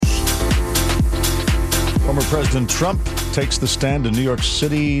Former President Trump takes the stand in New York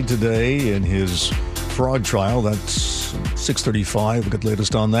City today in his fraud trial. That's 6:35. We'll get the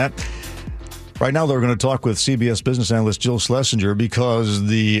latest on that. Right now, we're going to talk with CBS business analyst Jill Schlesinger because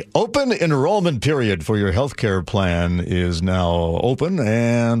the open enrollment period for your health care plan is now open.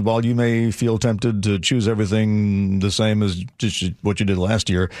 And while you may feel tempted to choose everything the same as just what you did last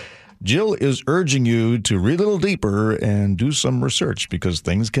year, Jill is urging you to read a little deeper and do some research because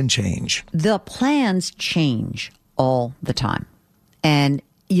things can change. The plans change all the time. And,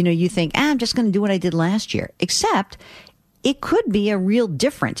 you think, I'm just going to do what I did last year, except it could be a real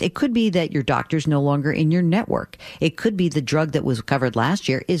difference. It could be that your doctor's no longer in your network. It could be the drug that was covered last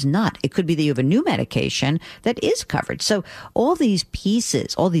year is not. It could be that you have a new medication that is covered. So all these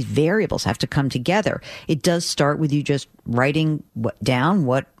pieces, all these variables have to come together. It does start with you just writing down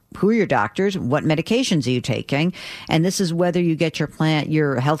who are your doctors, what medications are you taking, and this is whether you get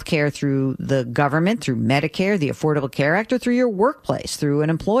your health care through the government, through Medicare, the Affordable Care Act, or through your workplace, through an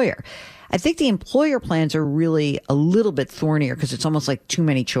employer. I think the employer plans are really a little bit thornier because it's almost like too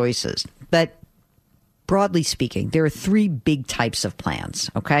many choices. But broadly speaking, there are three big types of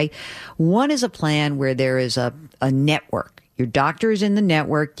plans, okay? One is a plan where there is a network. Your doctor is in the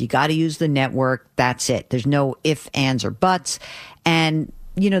network. You got to use the network. That's it. There's no ifs, ands, or buts. And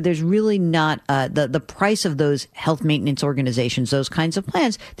there's really not the price of those health maintenance organizations, those kinds of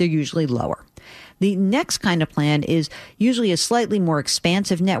plans, they're usually lower. The next kind of plan is usually a slightly more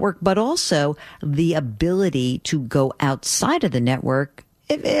expansive network, but also the ability to go outside of the network.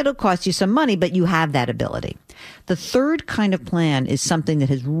 It'll cost you some money, but you have that ability. The third kind of plan is something that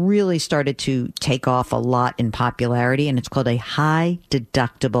has really started to take off a lot in popularity, and it's called a high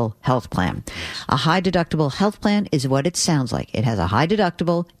deductible health plan. A high deductible health plan is what it sounds like. It has a high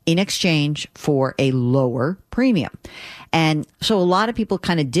deductible in exchange for a lower premium. And so a lot of people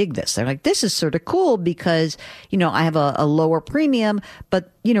kind of dig this. They're like, this is sort of cool because, I have a lower premium,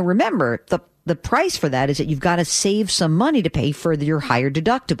 but, remember, the price for that is that you've got to save some money to pay for your higher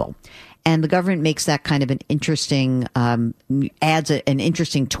deductible. And the government makes that kind of an interesting, adds an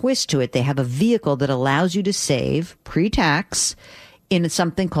interesting twist to it. They have a vehicle that allows you to save pre-tax in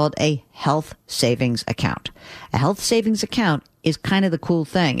something called a health savings account. A health savings account is kind of the cool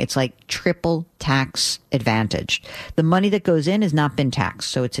thing. It's like triple tax advantaged. The money that goes in has not been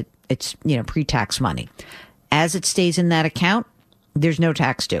taxed. So it's pre-tax money. As it stays in that account, there's no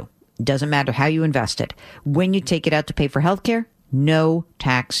tax due. It doesn't matter how you invest it. When you take it out to pay for healthcare, no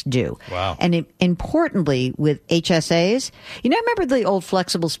tax due. Wow. And importantly, with HSAs, I remember the old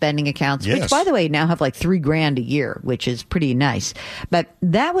flexible spending accounts, yes, which, by the way, now have like $3,000 a year, which is pretty nice. But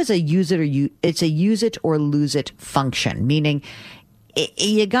that was it's a use it or lose it function, meaning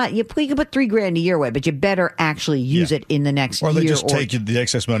you can put $3,000 a year away, but you better actually use it in the next year. Or they just take the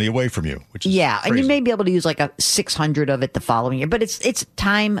excess money away from you, which is crazy. And you may be able to use like a 600 of it the following year, but it's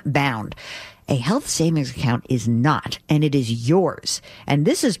time bound. A health savings account is not, and it is yours. And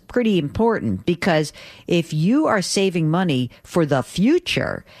this is pretty important because if you are saving money for the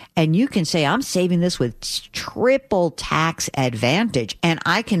future and you can say, I'm saving this with triple tax advantage and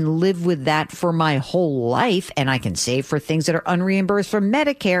I can live with that for my whole life and I can save for things that are unreimbursed from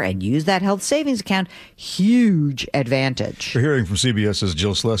Medicare and use that health savings account, huge advantage. We're hearing from CBS's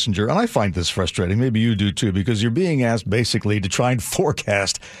Jill Schlesinger, and I find this frustrating. Maybe you do too, because you're being asked basically to try and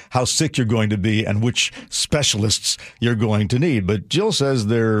forecast how sick you're going to be and which specialists you're going to need. But Jill says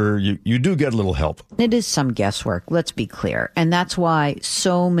you do get a little help. It is some guesswork, let's be clear. And that's why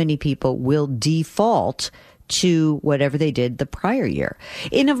so many people will default to whatever they did the prior year.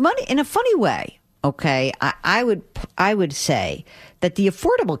 In a funny way, okay, I would say that the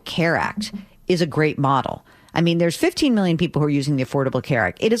Affordable Care Act is a great model. I mean, there's 15 million people who are using the Affordable Care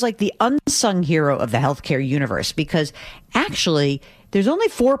Act. It is like the unsung hero of the healthcare universe because actually there's only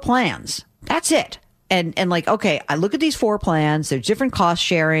 4 plans. That's it. And like, okay, I look at these 4 plans. There's different cost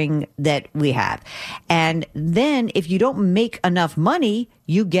sharing that we have. And then if you don't make enough money,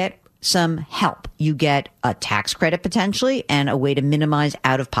 you get some help. You get a tax credit potentially and a way to minimize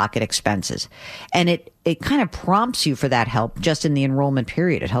out-of-pocket expenses. And it kind of prompts you for that help just in the enrollment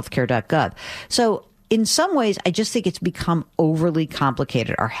period at healthcare.gov. So in some ways, I just think it's become overly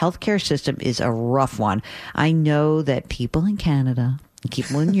complicated. Our healthcare system is a rough one. I know that people in Canada,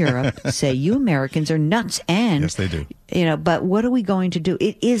 people in Europe say you Americans are nuts, and yes, they do. But what are we going to do?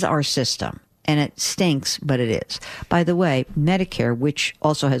 It is our system, and it stinks, but it is. By the way, Medicare, which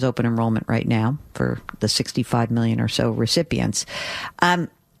also has open enrollment right now for the 65 million or so recipients,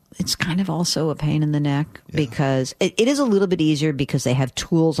 it's kind of also a pain in the neck because it is a little bit easier because they have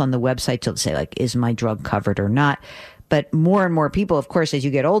tools on the website to say, like, is my drug covered or not? But more and more people, of course, as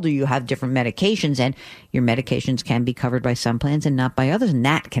you get older, you have different medications, and your medications can be covered by some plans and not by others, and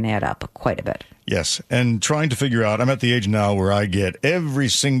that can add up quite a bit. Yes, and trying to figure out, I'm at the age now where I get every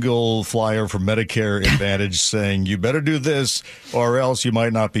single flyer from Medicare Advantage saying, you better do this or else you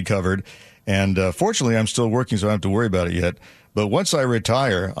might not be covered. And fortunately, I'm still working, so I don't have to worry about it yet. But once I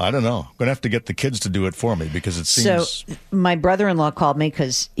retire, I don't know. I'm going to have to get the kids to do it for me because it seems... So my brother-in-law called me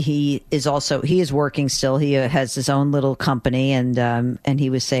because he is working still. He has his own little company, and he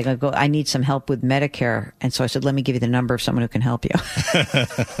was saying, I need some help with Medicare. And so I said, let me give you the number of someone who can help you.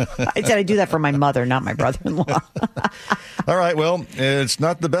 I said I do that for my mother, not my brother-in-law. All right. Well, it's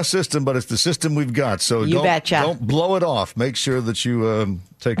not the best system, but it's the system we've got. So don't blow it off. Make sure that you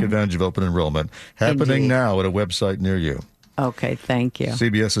take advantage of open enrollment. Happening now at a website near you. Okay, thank you.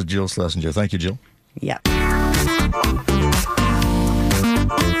 CBS's Jill Schlesinger. Thank you, Jill. Yeah.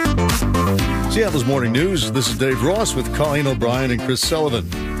 Seattle's Morning News. This is Dave Ross with Colleen O'Brien and Chris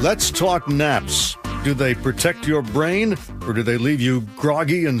Sullivan. Let's talk naps. Do they protect your brain or do they leave you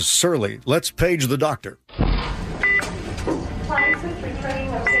groggy and surly? Let's page the doctor. Paging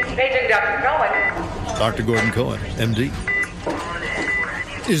Dr. Cohen. Dr. Gordon Cohen, MD.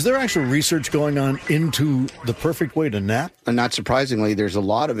 Is there actual research going on into the perfect way to nap? And not surprisingly, there's a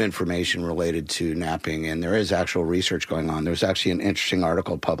lot of information related to napping, and there is actual research going on. There's actually an interesting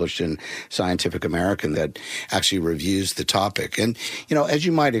article published in Scientific American that actually reviews the topic. And, as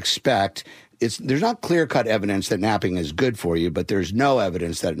you might expect, there's not clear-cut evidence that napping is good for you, but there's no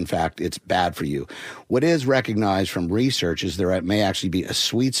evidence that, in fact, it's bad for you. What is recognized from research is there may actually be a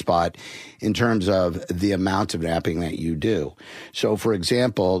sweet spot in terms of the amount of napping that you do. So, for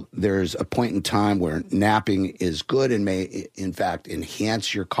example, there's a point in time where napping is good and may, in fact,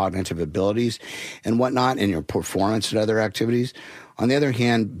 enhance your cognitive abilities and whatnot and your performance and other activities. On the other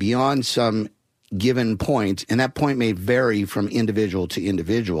hand, beyond some given point, and that point may vary from individual to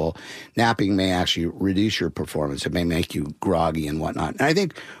individual, napping may actually reduce your performance. It may make you groggy and whatnot. And I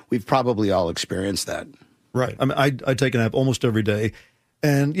think we've probably all experienced that. Right. I mean, I take a nap almost every day.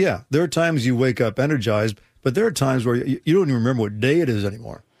 And yeah, there are times you wake up energized, but there are times where you don't even remember what day it is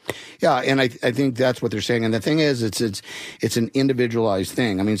anymore. Yeah, and I think that's what they're saying. And the thing is, it's an individualized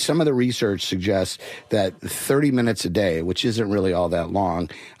thing. I mean, some of the research suggests that 30 minutes a day, which isn't really all that long,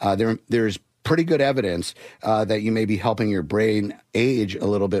 there's pretty good evidence that you may be helping your brain age a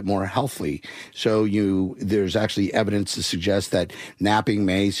little bit more healthily. So there's actually evidence to suggest that napping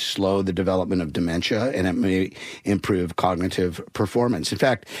may slow the development of dementia and it may improve cognitive performance. In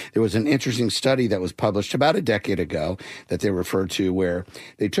fact, there was an interesting study that was published about a decade ago that they referred to where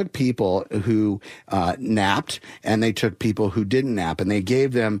they took people who napped and they took people who didn't nap and they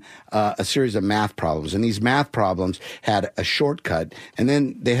gave them a series of math problems. And these math problems had a shortcut. And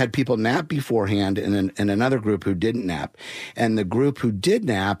then they had people nap beforehand and another group who didn't nap. And the group who did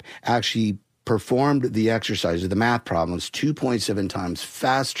nap actually performed the exercises, the math problems, 2.7 times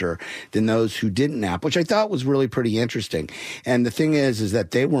faster than those who didn't nap, which I thought was really pretty interesting. And the thing is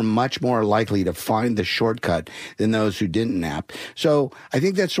that they were much more likely to find the shortcut than those who didn't nap. So I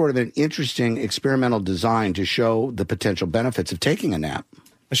think that's sort of an interesting experimental design to show the potential benefits of taking a nap.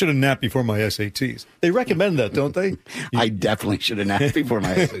 I should have napped before my SATs. They recommend that, don't they? I definitely should have napped before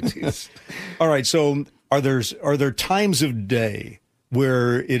my SATs. All right. So are there times of day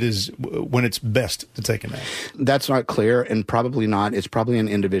where when it's best to take a nap? That's not clear and probably not. It's probably an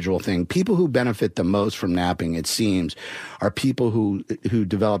individual thing. People who benefit the most from napping, it seems, are people who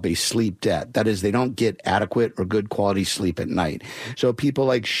develop a sleep debt. That is, they don't get adequate or good quality sleep at night. So people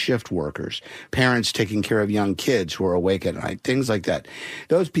like shift workers, parents taking care of young kids who are awake at night, things like that.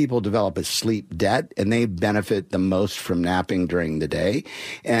 Those people develop a sleep debt and they benefit the most from napping during the day.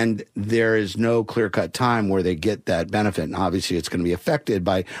 And there is no clear-cut time where they get that benefit. And obviously it's going to be affected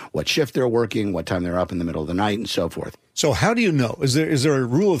by what shift they're working, what time they're up in the middle of the night, and so forth. So how do you know? Is there a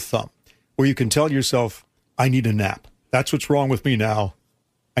rule of thumb where you can tell yourself, I need a nap? That's what's wrong with me now.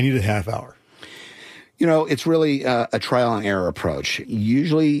 I need a half hour. It's really a trial and error approach.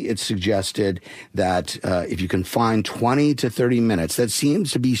 Usually it's suggested that if you can find 20 to 30 minutes, that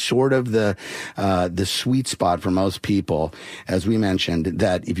seems to be sort of the sweet spot for most people, as we mentioned,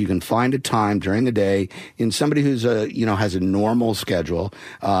 that if you can find a time during the day in somebody who's has a normal schedule,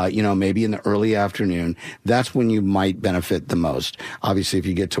 maybe in the early afternoon, that's when you might benefit the most. Obviously, if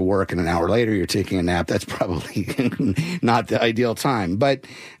you get to work and an hour later you're taking a nap, that's probably not the ideal time. But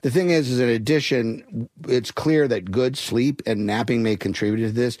the thing is in addition, it's clear that good sleep and napping may contribute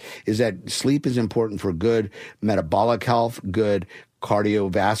to this, is that sleep is important for good metabolic health, good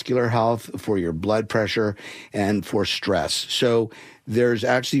cardiovascular health, for your blood pressure, and for stress. So there's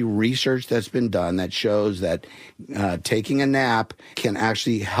actually research that's been done that shows that taking a nap can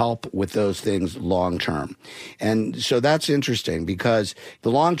actually help with those things long term. And so that's interesting because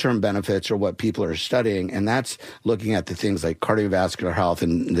the long term benefits are what people are studying, and that's looking at the things like cardiovascular health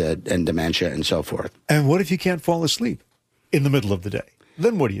and dementia and so forth. And what if you can't fall asleep in the middle of the day?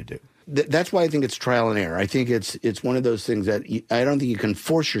 Then what do you do? That's why I think it's trial and error. I think it's one of those things that I don't think you can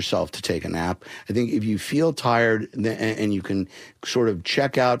force yourself to take a nap. I think if you feel tired and you can sort of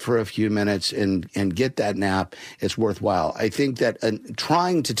check out for a few minutes and get that nap, it's worthwhile. I think that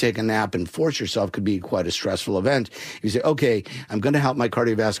trying to take a nap and force yourself could be quite a stressful event. You say, okay, I'm going to help my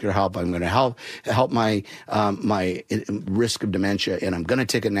cardiovascular health. I'm going to help my my risk of dementia, and I'm going to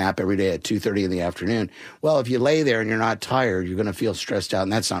take a nap every day at 2:30 in the afternoon. Well, if you lay there and you're not tired, you're going to feel stressed out,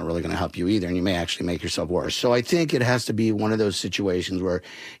 and that's not really going to help you either, and you may actually make yourself worse. So I think it has to be one of those situations where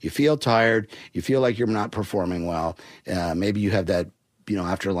you feel tired, you feel like you're not performing well. Maybe you have that,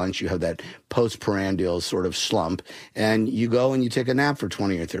 after lunch, you have that postprandial sort of slump, and you go and you take a nap for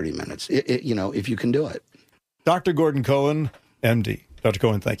 20 or 30 minutes, if you can do it. Dr. Gordon Cohen, MD. Dr.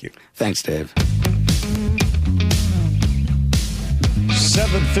 Cohen, thank you. Thanks, Dave.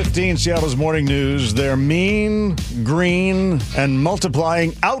 7:15 Seattle's Morning News. They're mean, green, and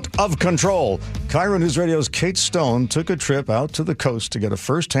multiplying out of control. Cairo News Radio's Kate Stone took a trip out to the coast to get a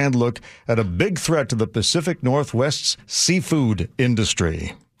first-hand look at a big threat to the Pacific Northwest's seafood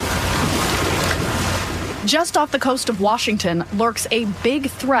industry. Just off the coast of Washington lurks a big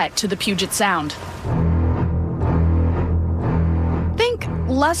threat to the Puget Sound. Think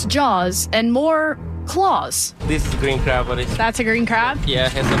less jaws and more claws. This is green crab. What is it? That's a green crab? Yeah,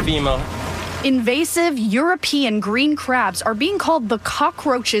 it's a female. Invasive European green crabs are being called the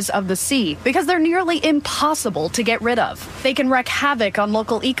cockroaches of the sea because they're nearly impossible to get rid of. They can wreak havoc on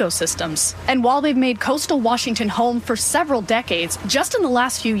local ecosystems. And while they've made coastal Washington home for several decades, just in the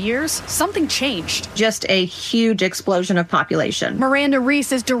last few years, something changed. Just a huge explosion of population. Miranda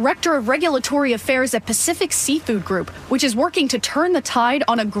Reese is Director of Regulatory Affairs at Pacific Seafood Group, which is working to turn the tide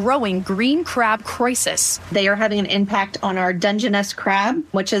on a growing green crab crisis. They are having an impact on our Dungeness crab,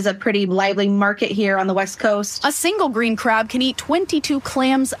 which is a pretty lively market here on the West Coast. A single green crab can eat 22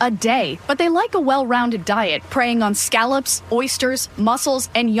 clams a day, but they like a well-rounded diet, preying on scallops, oysters, mussels,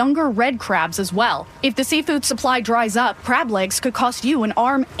 and younger red crabs as well. If the seafood supply dries up, crab legs could cost you an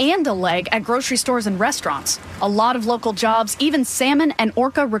arm and a leg at grocery stores and restaurants. A lot of local jobs, even salmon and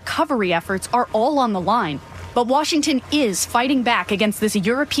orca recovery efforts are all on the line. But Washington is fighting back against this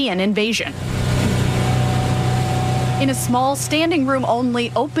European invasion. In a small,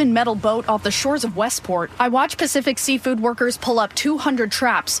 standing-room-only, open metal boat off the shores of Westport, I watch Pacific seafood workers pull up 200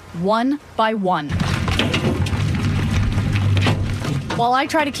 traps, one by one. While I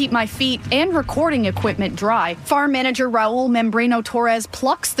try to keep my feet and recording equipment dry, farm manager Raul Membreno Torres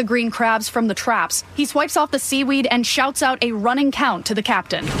plucks the green crabs from the traps. He swipes off the seaweed and shouts out a running count to the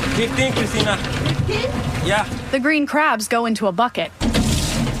captain. 15, Christina. 15? Yeah. The green crabs go into a bucket.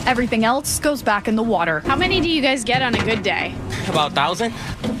 Everything else goes back in the water. How many do you guys get on a good day? About 1,000.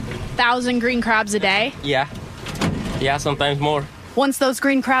 1,000 green crabs a day? Yeah, sometimes more. Once those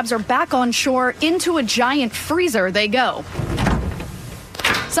green crabs are back on shore, into a giant freezer they go.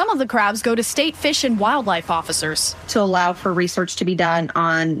 Some of the crabs go to state fish and wildlife officers to allow for research to be done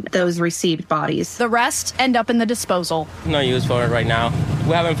on those received bodies. The rest end up in the disposal. No use for it right now.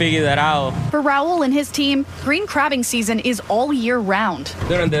 We haven't figured that out. For Raul and his team, green crabbing season is all year round.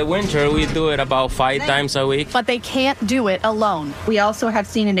 During the winter, we do it about 5 times a week. But they can't do it alone. We also have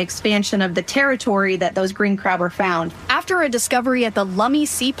seen an expansion of the territory that those green crab are found. After a discovery at the Lummi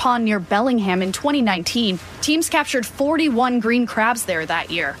Sea Pond near Bellingham in 2019, teams captured 41 green crabs there that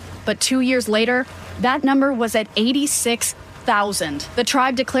year. But 2 years later, that number was at 86,000. The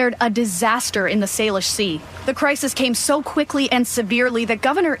tribe declared a disaster in the Salish Sea. The crisis came so quickly and severely that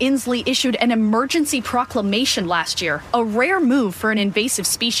Governor Inslee issued an emergency proclamation last year, a rare move for an invasive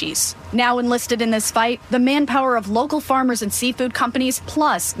species. Now enlisted in this fight, the manpower of local farmers and seafood companies,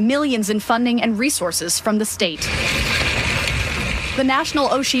 plus millions in funding and resources from the state. The National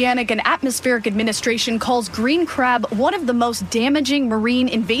Oceanic and Atmospheric Administration calls green crab one of the most damaging marine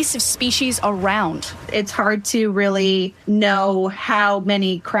invasive species around. It's hard to really know how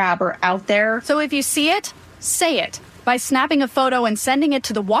many crab are out there. So if you see it, say it by snapping a photo and sending it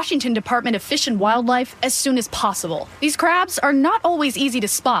to the Washington Department of Fish and Wildlife as soon as possible. These crabs are not always easy to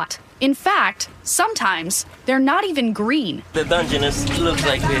spot. In fact, sometimes they're not even green. The Dungeness looks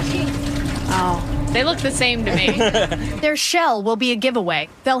like this. Oh. They look the same to me. Their shell will be a giveaway.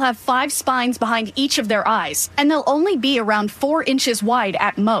 They'll have 5 spines behind each of their eyes, and they'll only be around 4 inches wide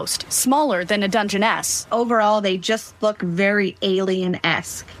at most, smaller than a Dungeness. Overall, they just look very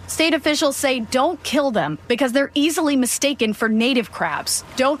alien-esque. State officials say don't kill them because they're easily mistaken for native crabs.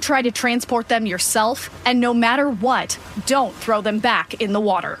 Don't try to transport them yourself, and no matter what, don't throw them back in the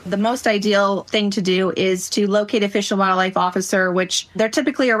water. The most ideal thing to do is to locate a Fish and Wildlife officer, which they're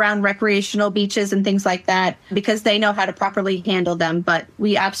typically around recreational beaches and things like that, because they know how to properly handle them, but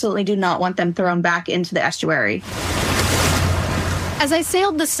we absolutely do not want them thrown back into the estuary. As I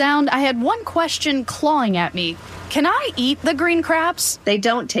sailed the Sound, I had one question clawing at me. Can I eat the green crabs? They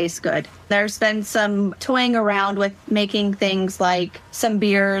don't taste good. There's been some toying around with making things like some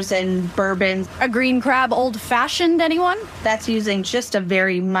beers and bourbons. A green crab old-fashioned, anyone? That's using just a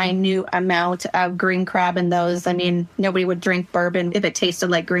very minute amount of green crab in those. I mean, nobody would drink bourbon if it tasted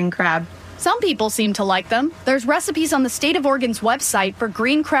like green crab. Some people seem to like them. There's recipes on the State of Oregon's website for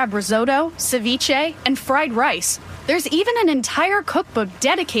green crab risotto, ceviche, and fried rice. There's even an entire cookbook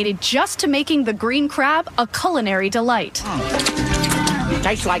dedicated just to making the green crab a culinary delight.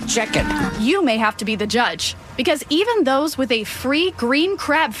 Tastes like chicken. You may have to be the judge, because even those with a free green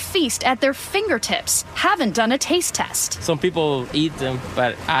crab feast at their fingertips haven't done a taste test. Some people eat them,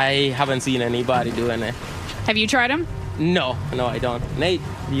 but I haven't seen anybody doing it. Have you tried them? No, I don't. Nate,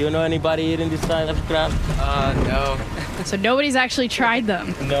 do you know anybody eating this kind of crab? No. So nobody's actually tried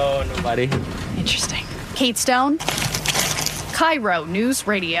them. No, nobody. Interesting. Kate Stone, Cairo News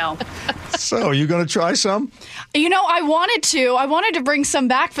Radio. So, you going to try some? You know, I wanted to bring some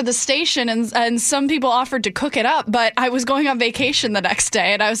back for the station, and some people offered to cook it up, but I was going on vacation the next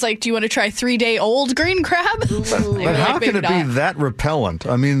day, and I was like, do you want to try 3-day-old green crab? But how can it be that repellent?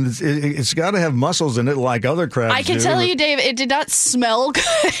 I mean, it's got to have mussels in it like other crabs I can do, tell you, Dave, it did not smell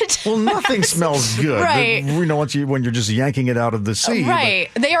good. Well, nothing smells good. Right. But, when you're just yanking it out of the sea. Right.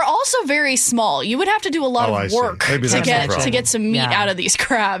 But They are also very small. You would have to do a lot of work to get some meat out of these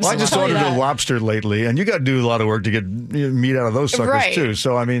crabs. Well, I just ordered a lobster lately, and you got to do a lot of work to get meat out of those suckers too.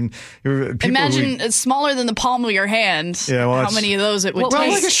 So I mean, imagine it's smaller than the palm of your hand. Yeah, well, how many of those it would take? Well,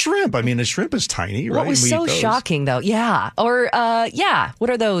 like a shrimp. I mean, a shrimp is tiny, right? What was so shocking, though? Yeah, or what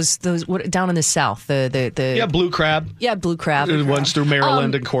are those? What down in the south? The blue crab. Yeah, blue crab. The ones through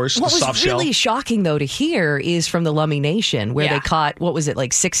Maryland, of course. What the soft was really shocking, though, to hear is from the Lummi Nation, where they caught, what was it,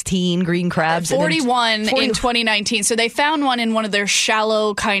 like 16 green crabs? 41 in 2019. So they found one in one of their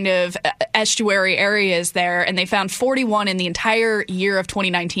shallow kind of estuary areas there, and they found 41 in the entire year of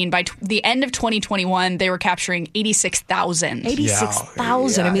 2019. By the end of 2021, they were capturing 86,000.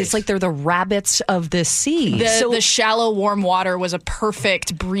 86,000. I mean, it's like they're the rabbits of the sea. The shallow, warm water was a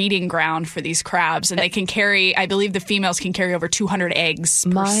perfect breeding ground for these crabs, and they can carry, I believe the females can carry over 200 eggs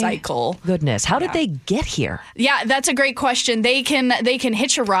per cycle. Goodness. How did they get here? Yeah, that's a great question. They can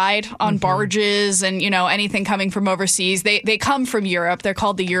hitch a ride on barges and, anything coming from overseas. They come from Europe. They're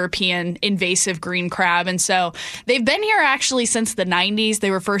called the European invasive green crab. And so they've been here actually since the 90s.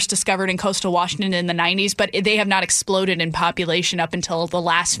 They were first discovered in coastal Washington in the 90s, but they have not exploded in population up until the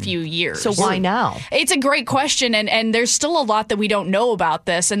last few years. So why now? It's a great question, and there's still a lot that we don't know about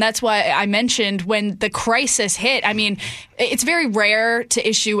this. And that's why I mentioned when the crisis hit, I mean, it's very rare to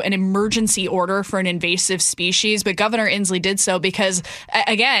issue an emergency order for an invasive species, but Governor Inslee did so because,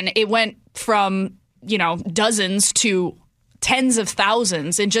 again, it went from, dozens to tens of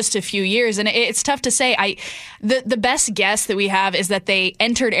thousands in just a few years. And it's tough to say. The best guess that we have is that they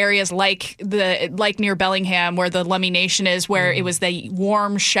entered areas like near Bellingham, where the Lummi Nation is, where it was the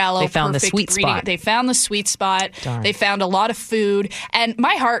warm, shallow, they found perfect the sweet breeding. spot. They found the sweet spot. Darn. They found a lot of food. And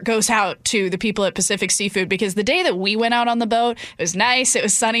my heart goes out to the people at Pacific Seafood, because the day that we went out on the boat, it was nice. It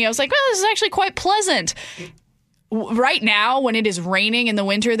was sunny. I was like, well, this is actually quite pleasant. Right now, when it is raining in the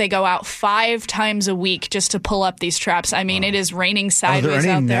winter, they go out 5 times a week just to pull up these traps. I mean, it is raining sideways out there. Are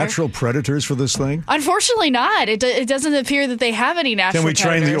there any natural predators for this thing? Unfortunately not. It doesn't appear that they have any natural predators.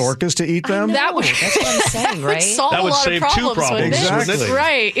 Can we train the orcas to eat them? That's what I'm saying, right? solve that would a lot save of problems, 2 problems. Exactly.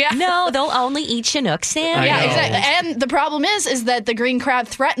 Right, yeah. No, they'll only eat Chinook salmon. Yeah, exactly. And the problem is that the green crab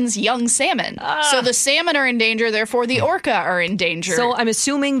threatens young salmon. So the salmon are in danger, therefore the orca are in danger. So I'm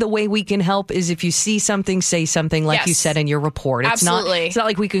assuming the way we can help is if you see something, say something. doing, like you Yes. said in your report. It's Absolutely. It's not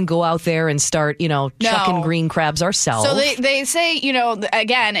like we can go out there and start, chucking green crabs ourselves. So they say,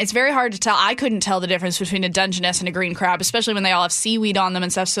 again, it's very hard to tell. I couldn't tell the difference between a Dungeness and a green crab, especially when they all have seaweed on them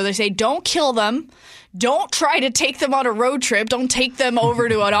and stuff. So they say, don't kill them. Don't try to take them on a road trip. Don't take them over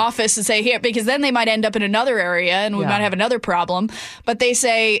to an office and say, here, because then they might end up in another area and we might have another problem. But they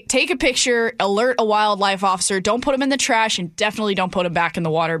say, take a picture, alert a wildlife officer, don't put them in the trash, and definitely don't put them back in the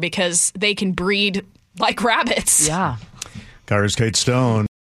water because they can breed like rabbits. Yeah. Kyra's Kate Stone.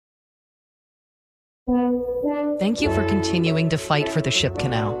 Thank you for continuing to fight for the ship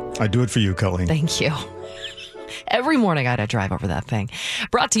canal. I do it for you, Colleen. Thank you. Every morning I got to drive over that thing.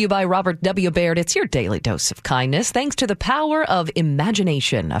 Brought to you by Robert W. Baird. It's your daily dose of kindness. Thanks to the power of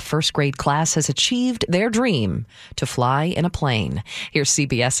imagination, a first grade class has achieved their dream to fly in a plane. Here's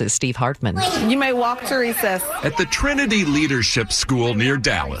CBS's Steve Hartman. You may walk to recess. At the Trinity Leadership School near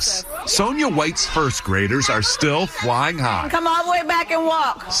Dallas, Sonia White's first graders are still flying high. Come all the way back and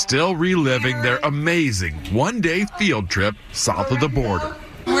walk. Still reliving their amazing one-day field trip south of the border.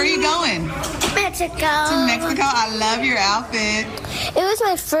 Where are you going? Mexico. To Mexico? I love your outfit. It was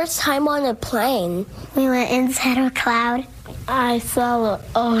my first time on a plane. We went inside a cloud. I saw the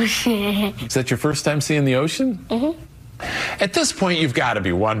ocean. Is that your first time seeing the ocean? Mm-hmm. At this point, you've got to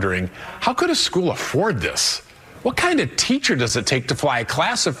be wondering, how could a school afford this? What kind of teacher does it take to fly a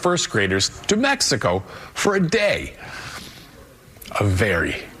class of first graders to Mexico for a day? A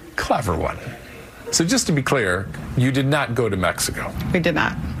very clever one. So just to be clear, you did not go to Mexico. We did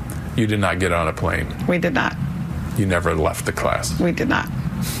not. You did not get on a plane. We did not. You never left the class. We did not.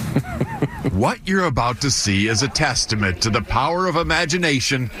 What you're about to see is a testament to the power of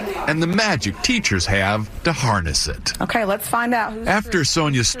imagination and the magic teachers have to harness it. Okay, let's find out. After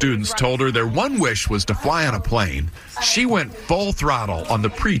Sonia's students told her their one wish was to fly on a plane, she went full throttle on the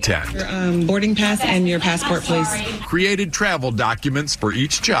pretend. Your boarding pass and your passport, please. Created travel documents for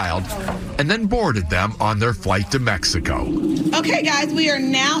each child, and then boarded them on their flight to Mexico. Okay, guys, we are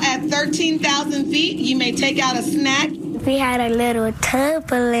now at 13,000 feet. You may take out a snack. We had a little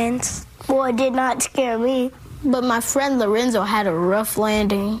turbulence. Well, it did not scare me. But my friend Lorenzo had a rough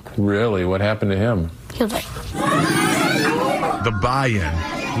landing. Really? What happened to him? He was like... The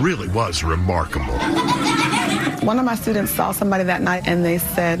buy-in really was remarkable. One of my students saw somebody that night and they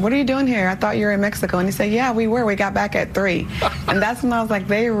said, "What are you doing here? I thought you were in Mexico." And he said, "Yeah, we were. We got back at 3. And that's when I was like,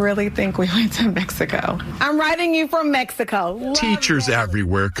 they really think we went to Mexico. I'm writing you from Mexico. Teachers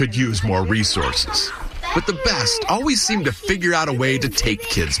everywhere could use more resources. But the best always seem to figure out a way to take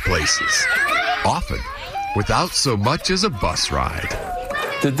kids places. Often without so much as a bus ride.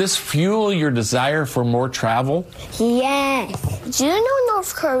 Did this fuel your desire for more travel? Yes. Do you know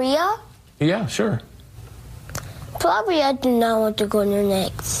North Korea? Yeah, sure. Probably I do not want to go there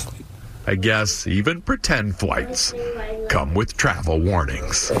next. I guess even pretend flights come with travel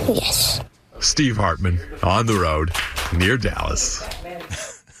warnings. Yes. Steve Hartman, on the road, near Dallas.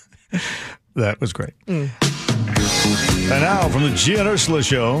 That was great. And now from the G and Ursula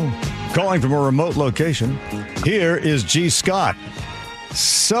Show, calling from a remote location, here is G. Scott.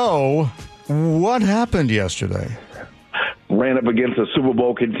 So, what happened yesterday? Ran up against a Super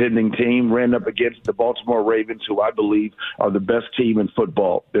Bowl contending team, ran up against the Baltimore Ravens, who I believe are the best team in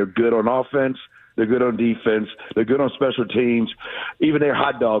football. They're good on offense. They're good on defense. They're good on special teams. Even their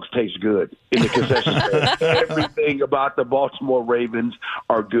hot dogs taste good in the concession stand. Everything about the Baltimore Ravens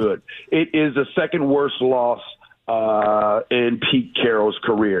are good. It is the second worst loss in Pete Carroll's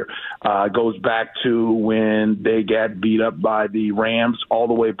career. Goes back to when they got beat up by the Rams all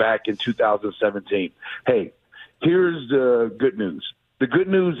the way back in 2017. Hey, here's the good news. The good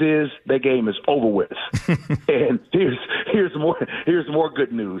news is that game is over with. And here's more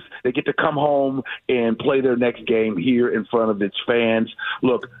good news. They get to come home and play their next game here in front of its fans.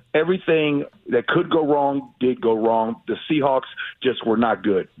 Look, everything that could go wrong did go wrong. The Seahawks just were not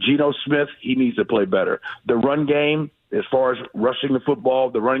good. Geno Smith, he needs to play better. The run game, as far as rushing the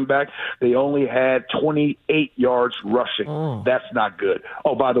football, the running back, they only had 28 yards rushing. Oh. That's not good.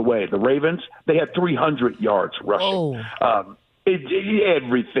 Oh, by the way, the Ravens, they had 300 yards rushing. Oh.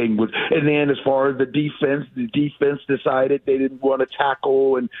 Everything was, and then as far as the defense decided they didn't want to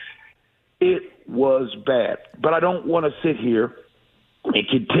tackle, and it was bad. But I don't want to sit here and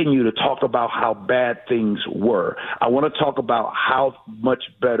continue to talk about how bad things were. I want to talk about how much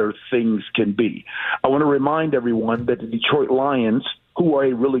better things can be. I want to remind everyone that the Detroit Lions, who are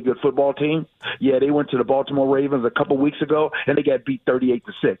a really good football team, yeah, they went to the Baltimore Ravens a couple weeks ago, and they got beat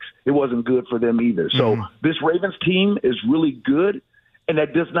 38-6. It wasn't good for them either. So this Ravens team is really good, and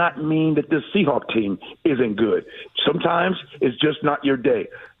that does not mean that this Seahawks team isn't good. Sometimes it's just not your day.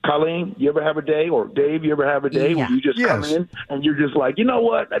 Colleen, you ever have a day, or Dave, you ever have a day where you just come in and you're just like, you know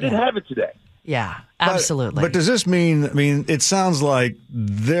what, I didn't have it today. Yeah, absolutely. But does this mean, it sounds like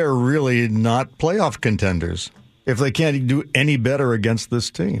they're really not playoff contenders if they can't do any better against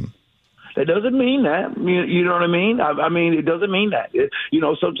this team? It doesn't mean that. You know what I mean? I mean, it doesn't mean that.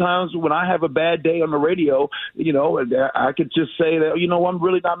 Sometimes when I have a bad day on the radio, I could just say that, I'm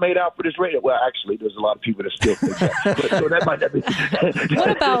really not made out for this radio. Well, actually, there's a lot of people that still think that. So that might not be.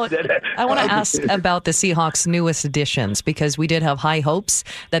 What about, I want to ask about the Seahawks' newest additions, because we did have high hopes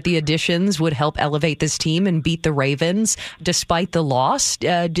that the additions would help elevate this team and beat the Ravens despite the loss.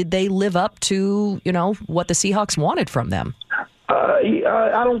 Did they live up to, what the Seahawks wanted from them?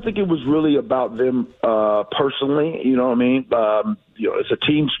 I don't think it was really about them personally. You know what I mean? It's a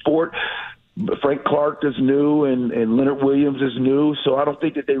team sport. Frank Clark is new and Leonard Williams is new, so I don't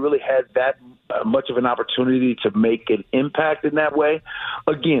think that they really had that much of an opportunity to make an impact in that way.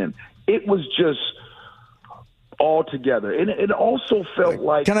 Again, it was just all together, and it also felt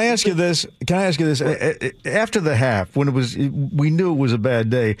like. Can I ask you this? After the half, when we knew it was a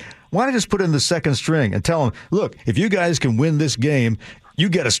bad day, why not just put in the second string and tell them, look, if you guys can win this game, you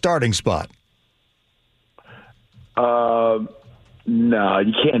get a starting spot? No,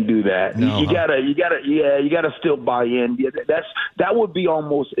 you can't do that. No, you gotta still buy in. Yeah, that would be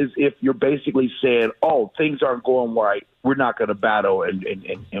almost as if you're basically saying, "Oh, things aren't going right. We're not going to battle, and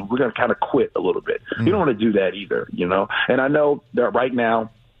we're going to kind of quit a little bit." You don't want to do that either, And I know that right now,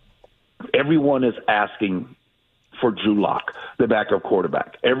 everyone is asking for Drew Lock, the backup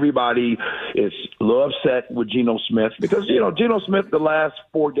quarterback. Everybody is a little upset with Geno Smith because, Geno Smith, the last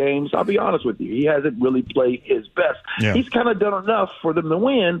 4 games, I'll be honest with you, he hasn't really played his best. Yeah. He's kind of done enough for them to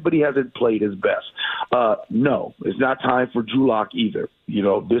win, but he hasn't played his best. No, it's not time for Drew Lock either.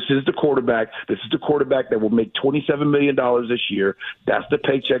 This is the quarterback. This is the quarterback that will make $27 million this year. That's the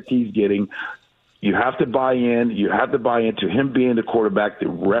paycheck he's getting. You have to buy in. You have to buy into him being the quarterback the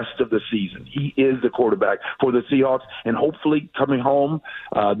rest of the season. He is the quarterback for the Seahawks, and hopefully coming home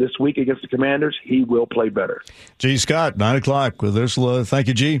this week against the Commanders, he will play better. G. Scott, 9 o'clock with Ursula. Thank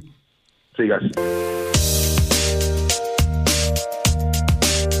you, G. See you guys.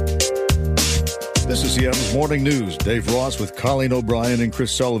 This is Seattle's Morning News. Dave Ross with Colleen O'Brien and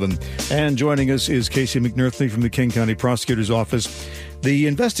Chris Sullivan. And joining us is Casey McNerthney from the King County Prosecutor's Office. The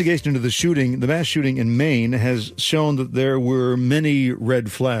investigation into the mass shooting in Maine, has shown that there were many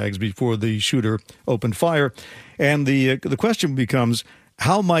red flags before the shooter opened fire. And the question becomes,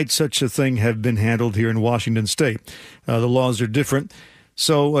 how might such a thing have been handled here in Washington State? The laws are different.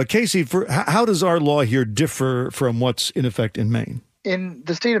 So, Casey, how does our law here differ from what's in effect in Maine? In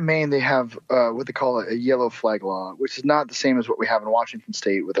the state of Maine, they have what they call a yellow flag law, which is not the same as what we have in Washington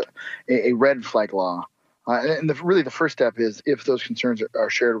State with a red flag law. And the first step is if those concerns are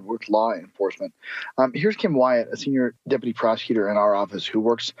shared with law enforcement. Here's Kim Wyatt, a senior deputy prosecutor in our office who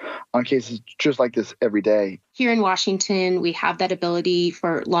works on cases just like this every day. Here in Washington, we have that ability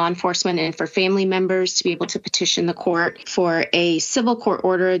for law enforcement and for family members to be able to petition the court for a civil court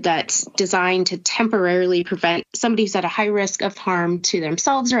order that's designed to temporarily prevent somebody who's at a high risk of harm to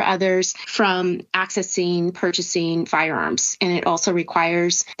themselves or others from accessing, purchasing firearms. And it also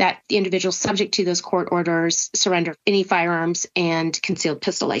requires that the individual subject to those court orders surrender any firearms and concealed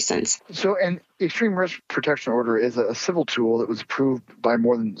pistol license. So, and Extreme Risk Protection Order is a civil tool that was approved by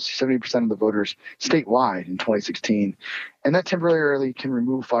more than 70% of the voters statewide in 2016. And that temporarily can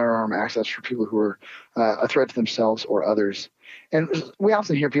remove firearm access for people who are a threat to themselves or others. And we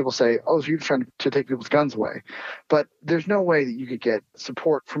often hear people say, oh, so you're trying to take people's guns away. But there's no way that you could get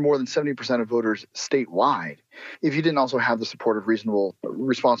support from more than 70% of voters statewide if you didn't also have the support of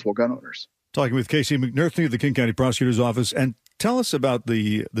responsible gun owners. Talking with Casey McNerthney of the King County Prosecutor's Office. And tell us about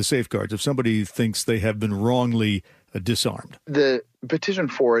the safeguards if somebody thinks they have been wrongly disarmed. The petition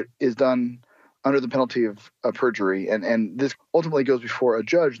for it is done under the penalty of perjury, and this ultimately goes before a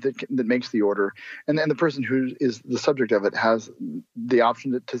judge that makes the order, and then the person who is the subject of it has the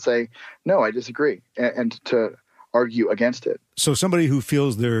option to say, no, I disagree, and to argue against it. So somebody who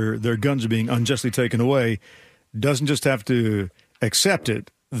feels their guns are being unjustly taken away doesn't just have to accept it,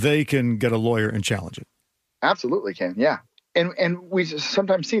 they can get a lawyer and challenge it. Absolutely can, yeah. And we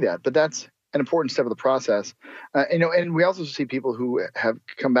sometimes see that, but that's an important step of the process. And we also see people who have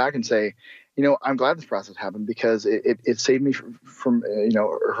come back and say, I'm glad this process happened because it saved me from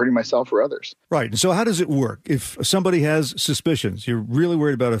hurting myself or others. Right. And so how does it work? If somebody has suspicions, you're really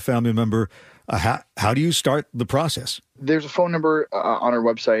worried about a family member, how do you start the process? There's a phone number on our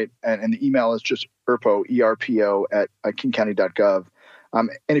website, and the email is just ERPO, ERPO, at kingcounty.gov.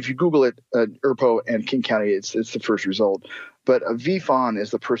 And if you Google it, ERPO and King County, it's the first result. But V Fawn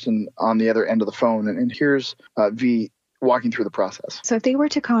is the person on the other end of the phone. And here's V walking through the process. So if they were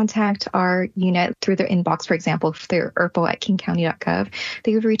to contact our unit through their inbox, for example, through irpo@kingcounty.gov,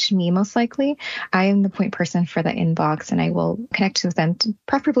 they would reach me most likely. I am the point person for the inbox, and I will connect with them,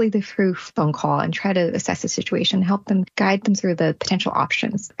 preferably through phone call, and try to assess the situation, help them, guide them through the potential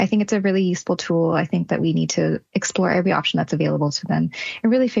options. I think it's a really useful tool. I think that we need to explore every option that's available to them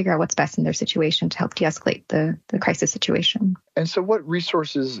and really figure out what's best in their situation to help de-escalate the crisis situation. And so what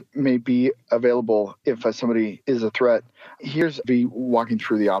resources may be available if somebody is a threat? Here's V walking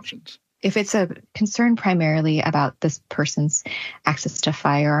through the options. If it's a concern primarily about this person's access to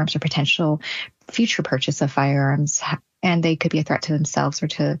firearms or potential future purchase of firearms, and they could be a threat to themselves or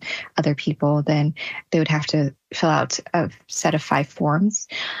to other people, then they would have to fill out a set of 5 forms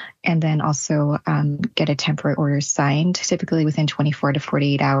and then also get a temporary order signed, typically within 24 to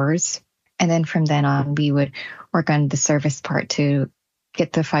 48 hours. And then from then on, we would work on the service part to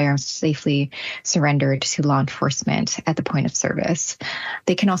get the firearms safely surrendered to law enforcement at the point of service.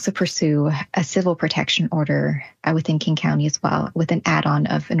 They can also pursue a civil protection order within King County as well, with an add-on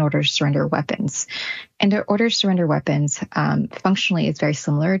of an order to surrender weapons. And an order to surrender weapons functionally is very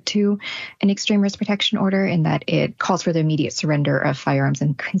similar to an extreme risk protection order in that it calls for the immediate surrender of firearms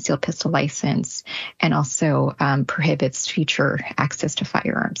and concealed pistol license, and also prohibits future access to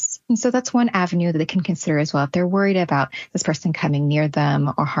firearms. And so that's one avenue that they can consider as well if they're worried about this person coming near them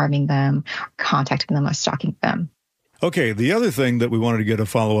or harming them, or contacting them or stalking them. Okay, the other thing that we wanted to get a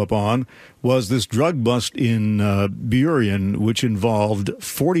follow-up on was this drug bust in Burien, which involved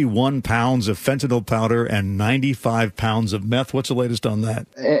 41 pounds of fentanyl powder and 95 pounds of meth. What's the latest on that?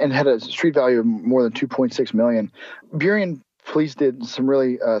 And had a street value of more than $2.6 million. Burien police did some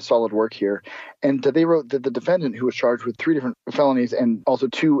really solid work here. And they wrote that the defendant, who was charged with 3 different felonies and also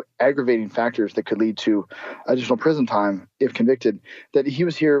 2 aggravating factors that could lead to additional prison time if convicted, that he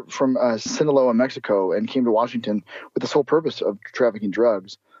was here from Sinaloa, Mexico, and came to Washington with the sole purpose of trafficking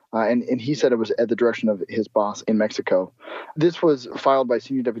drugs. And he said it was at the direction of his boss in Mexico. This was filed by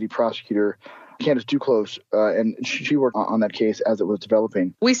Senior Deputy Prosecutor Candace Duclos, and she worked on that case as it was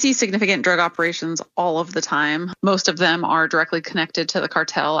developing. We see significant drug operations all of the time. Most of them are directly connected to the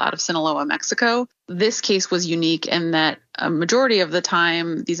cartel out of Sinaloa, Mexico. This case was unique in that a majority of the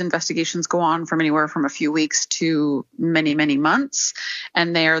time, these investigations go on from anywhere from a few weeks to many, many months,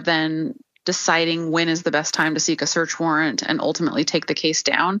 and they are then deciding when is the best time to seek a search warrant and ultimately take the case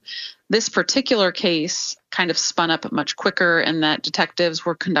down. This particular case kind of spun up much quicker in that detectives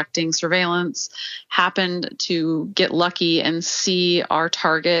were conducting surveillance, happened to get lucky and see our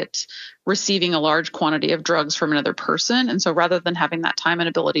target receiving a large quantity of drugs from another person. And so rather than having that time and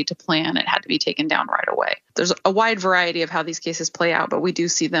ability to plan, it had to be taken down right away. There's a wide variety of how these cases play out, but we do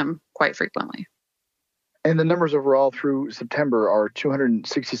see them quite frequently. And the numbers overall through September are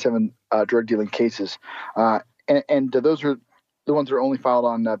 267 drug dealing cases. And those are the ones that are only filed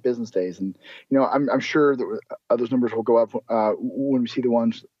on business days. And, I'm sure that those numbers will go up when we see the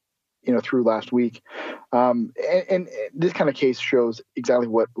ones, through last week. And this kind of case shows exactly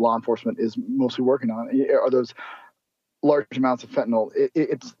what law enforcement is mostly working on, are those large amounts of fentanyl.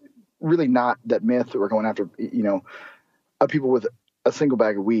 It's really not that myth that we're going after, people with a single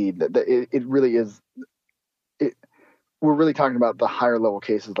bag of weed. It really is. We're really talking about the higher level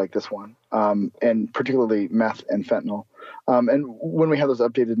cases like this one, and particularly meth and fentanyl. And when we have those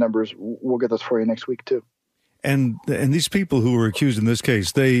updated numbers, we'll get those for you next week too. And these people who were accused in this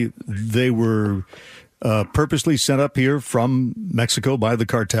case, they were purposely sent up here from Mexico by the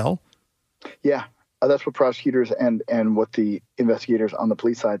cartel? Yeah, that's what prosecutors and what the investigators on the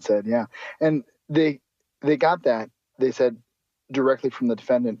police side said. Yeah, and they got that. They said directly from the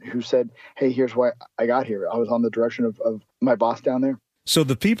defendant, who said, hey, here's why I got here. I was on the direction of my boss down there. So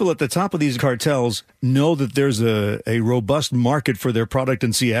the people at the top of these cartels know that there's a robust market for their product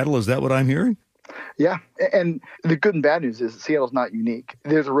in Seattle. Is that what I'm hearing? Yeah. And the good and bad news is Seattle's not unique.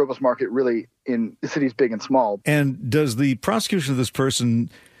 There's a robust market really in the cities big and small. And does the prosecution of this person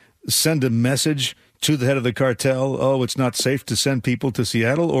send a message to the head of the cartel, oh, it's not safe to send people to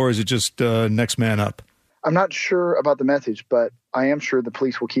Seattle, or is it just next man up? I'm not sure about the message, but I am sure the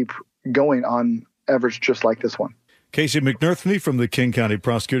police will keep going on efforts just like this one. Casey McNerthney from the King County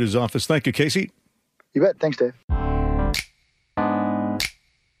Prosecutor's Office. Thank you, Casey. You bet. Thanks, Dave.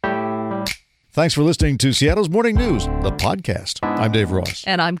 Thanks for listening to Seattle's Morning News, the podcast. I'm Dave Ross.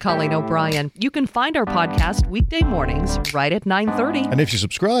 And I'm Colleen O'Brien. You can find our podcast weekday mornings right at 9:30. And if you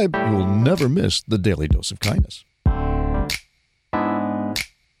subscribe, you will never miss the Daily Dose of Kindness.